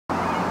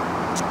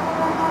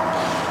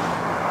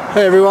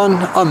Hey everyone,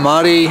 I'm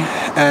Marty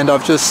and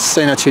I've just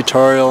seen a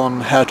tutorial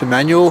on how to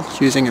manual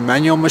using a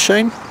manual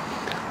machine.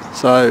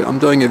 So I'm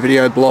doing a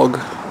video blog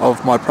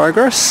of my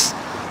progress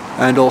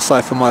and also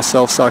for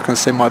myself so I can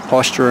see my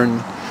posture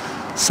and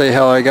see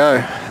how I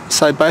go.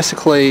 So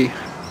basically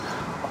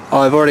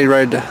I've already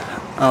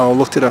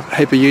looked at a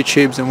heap of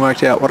YouTubes and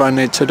worked out what I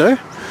need to do.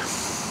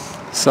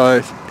 So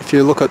if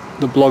you look at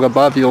the blog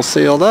above you'll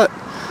see all that.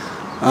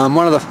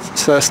 One of the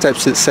first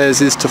steps it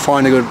says is to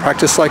find a good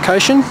practice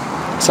location.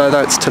 So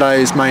that's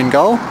today's main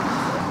goal.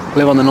 I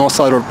live on the north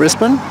side of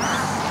Brisbane,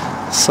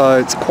 so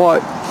it's quite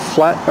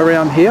flat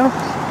around here.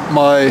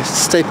 My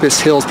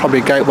steepest hill is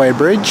probably Gateway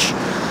Bridge,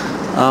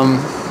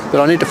 but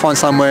I need to find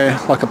somewhere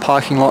like a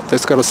parking lot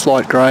that's got a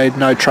slight grade,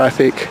 no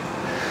traffic,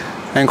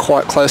 and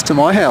quite close to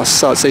my house,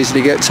 so it's easy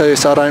to get to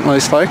so I don't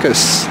lose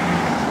focus.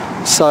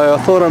 So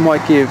I thought I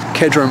might give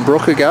Kedron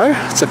Brook a go.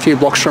 It's a few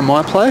blocks from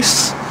my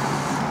place,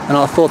 and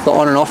I thought the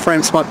on and off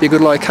ramps might be a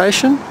good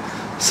location.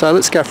 So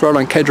let's go for it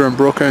on Kedron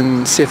Brook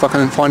and see if I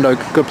can find a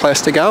good place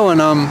to go and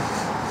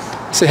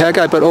see how I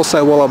go. But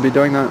also while I'll be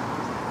doing that,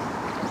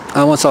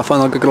 once I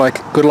find a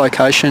good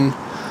location,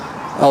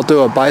 I'll do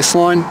a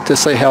baseline to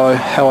see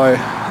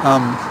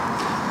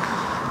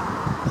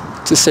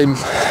to see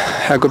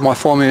how good my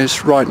form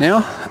is right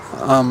now.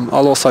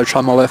 I'll also try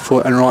my left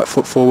foot and right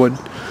foot forward,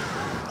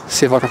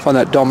 see if I can find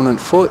that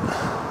dominant foot.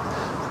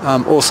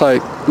 Also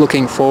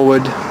looking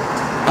forward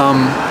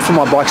for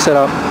my bike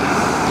setup.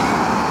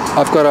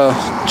 I've got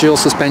a dual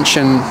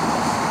suspension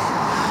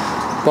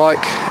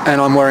bike and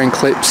I'm wearing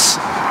clips.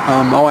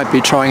 I won't be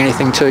trying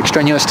anything too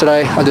extraneous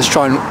today. I'll just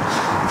try and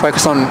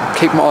focus on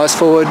keeping my eyes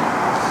forward,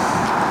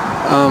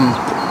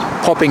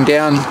 popping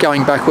down,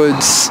 going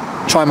backwards,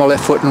 trying my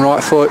left foot and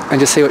right foot and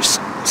just see which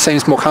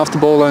seems more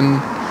comfortable, and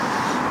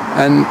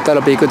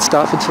that'll be a good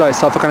start for today.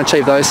 So if I can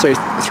achieve those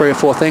three or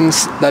four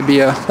things, that'd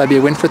be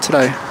a win for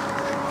today.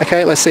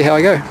 Okay, let's see how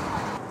I go.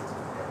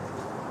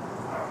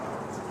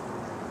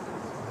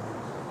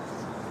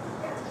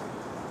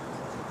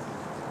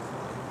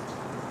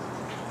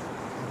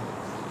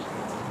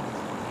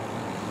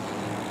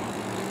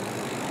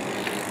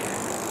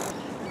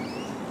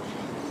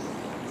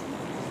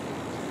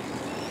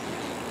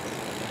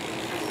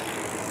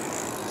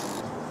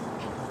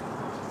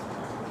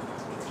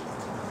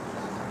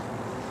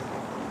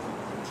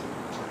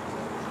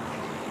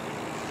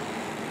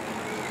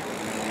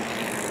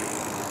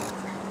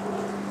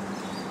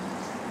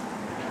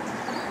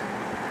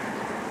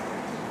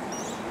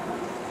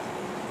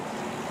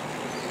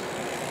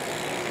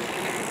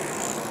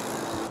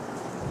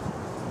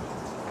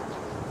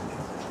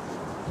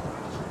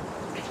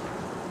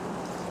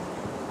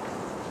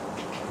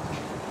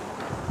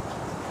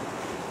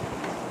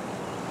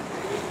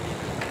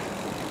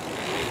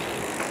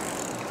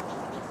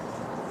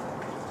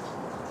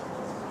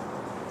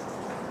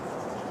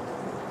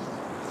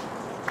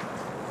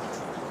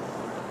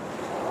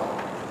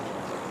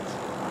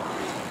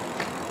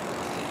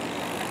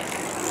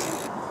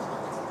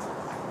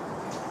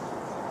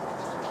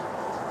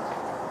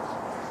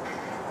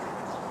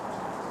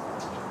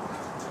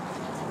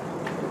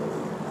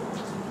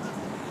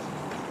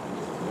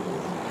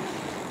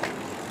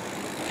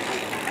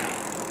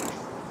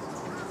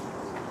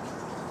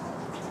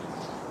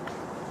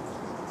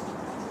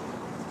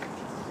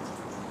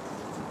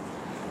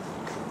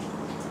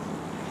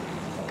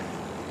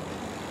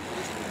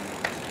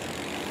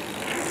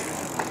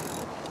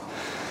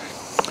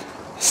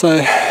 So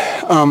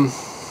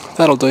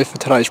that'll do for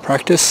today's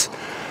practice.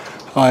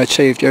 I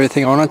achieved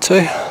everything I wanted to.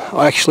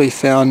 I actually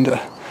found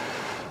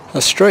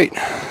a street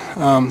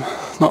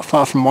not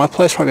far from my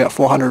place, probably about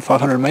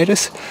 400-500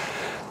 metres,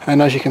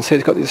 and as you can see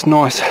it's got this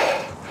nice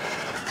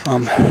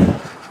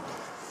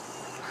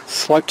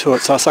slope to it,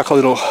 so it's like a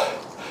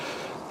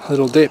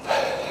little dip,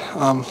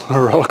 a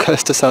roller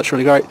coaster, so it's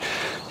really great.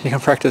 You can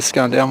practice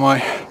going down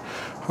right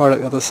up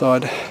the other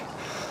side,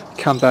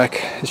 come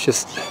back, it's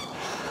just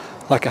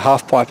like a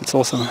half pipe, it's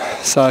awesome.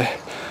 So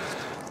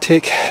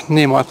tick,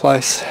 near my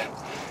place,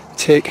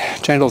 tick,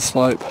 gentle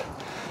slope,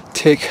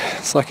 tick,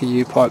 it's like a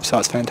U-pipe, so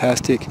it's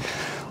fantastic.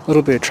 A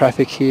little bit of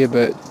traffic here,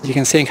 but you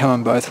can see it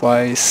coming both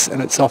ways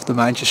and it's off the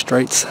major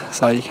streets,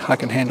 so I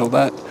can handle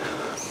that.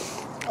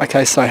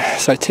 Okay, so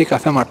tick, I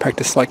found my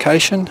practice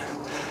location.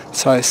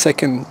 So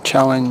second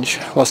challenge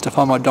was to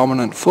find my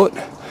dominant foot.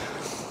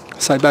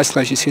 So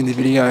basically, as you see in the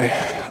video,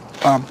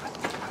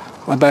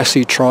 I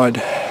basically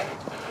tried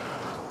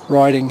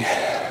riding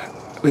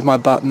with my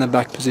butt in the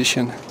back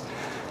position,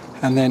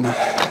 and then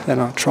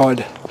I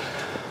tried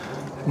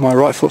my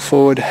right foot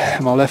forward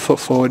and my left foot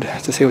forward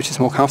to see which is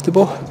more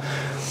comfortable.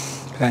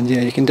 And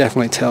yeah, you can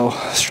definitely tell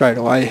straight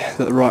away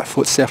that the right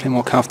foot's definitely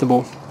more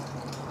comfortable.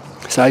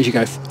 So as you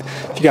go,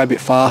 if you go a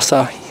bit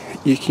faster,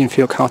 you can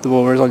feel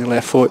comfortable, whereas on your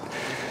left foot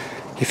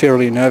you feel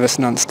really nervous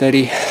and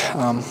unsteady.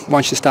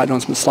 Once you start doing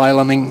some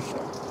slaloming,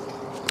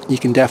 you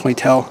can definitely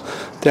tell,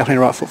 definitely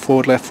right foot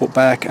forward, left foot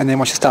back, and then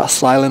once you start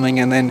slaloming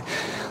and then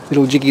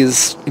little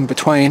jiggies in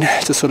between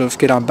to sort of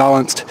get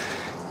unbalanced,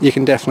 you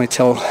can definitely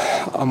tell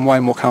I'm way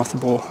more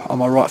comfortable on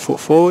my right foot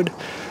forward.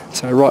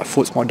 So right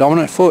foot's my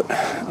dominant foot,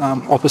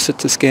 opposite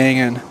to skiing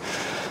and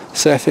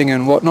surfing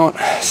and whatnot.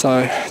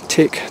 So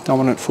tick,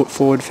 dominant foot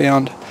forward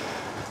found.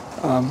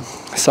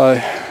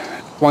 So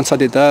once I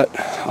did that,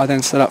 I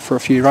then set up for a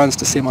few runs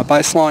to see my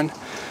baseline.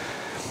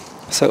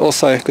 So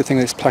also a good thing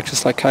with this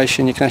practice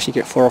location, you can actually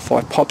get 4 or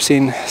 5 pops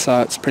in,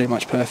 so it's pretty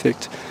much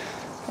perfect.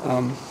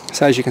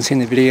 So as you can see in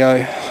the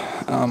video,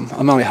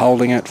 I'm only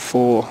holding it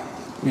for,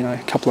 you know, a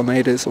couple of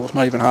meters or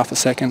not even half a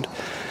second.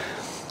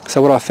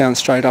 So what I found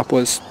straight up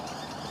was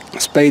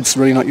speed's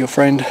really not your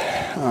friend.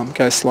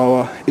 Go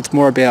slower. It's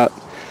more about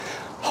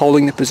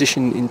holding the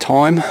position in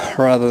time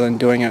rather than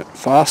doing it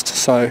fast.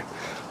 So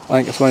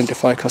I think what I need to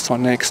focus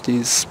on next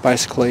is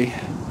basically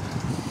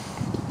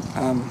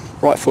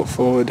right foot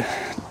forward,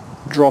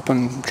 drop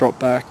and drop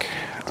back.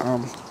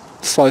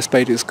 Slow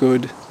speed is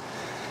good,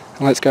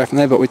 and let's go from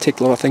there. But we ticked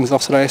a lot of things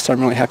off today, so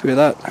I'm really happy with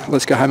that.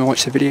 Let's go home and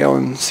watch the video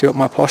and see what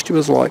my posture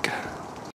was like.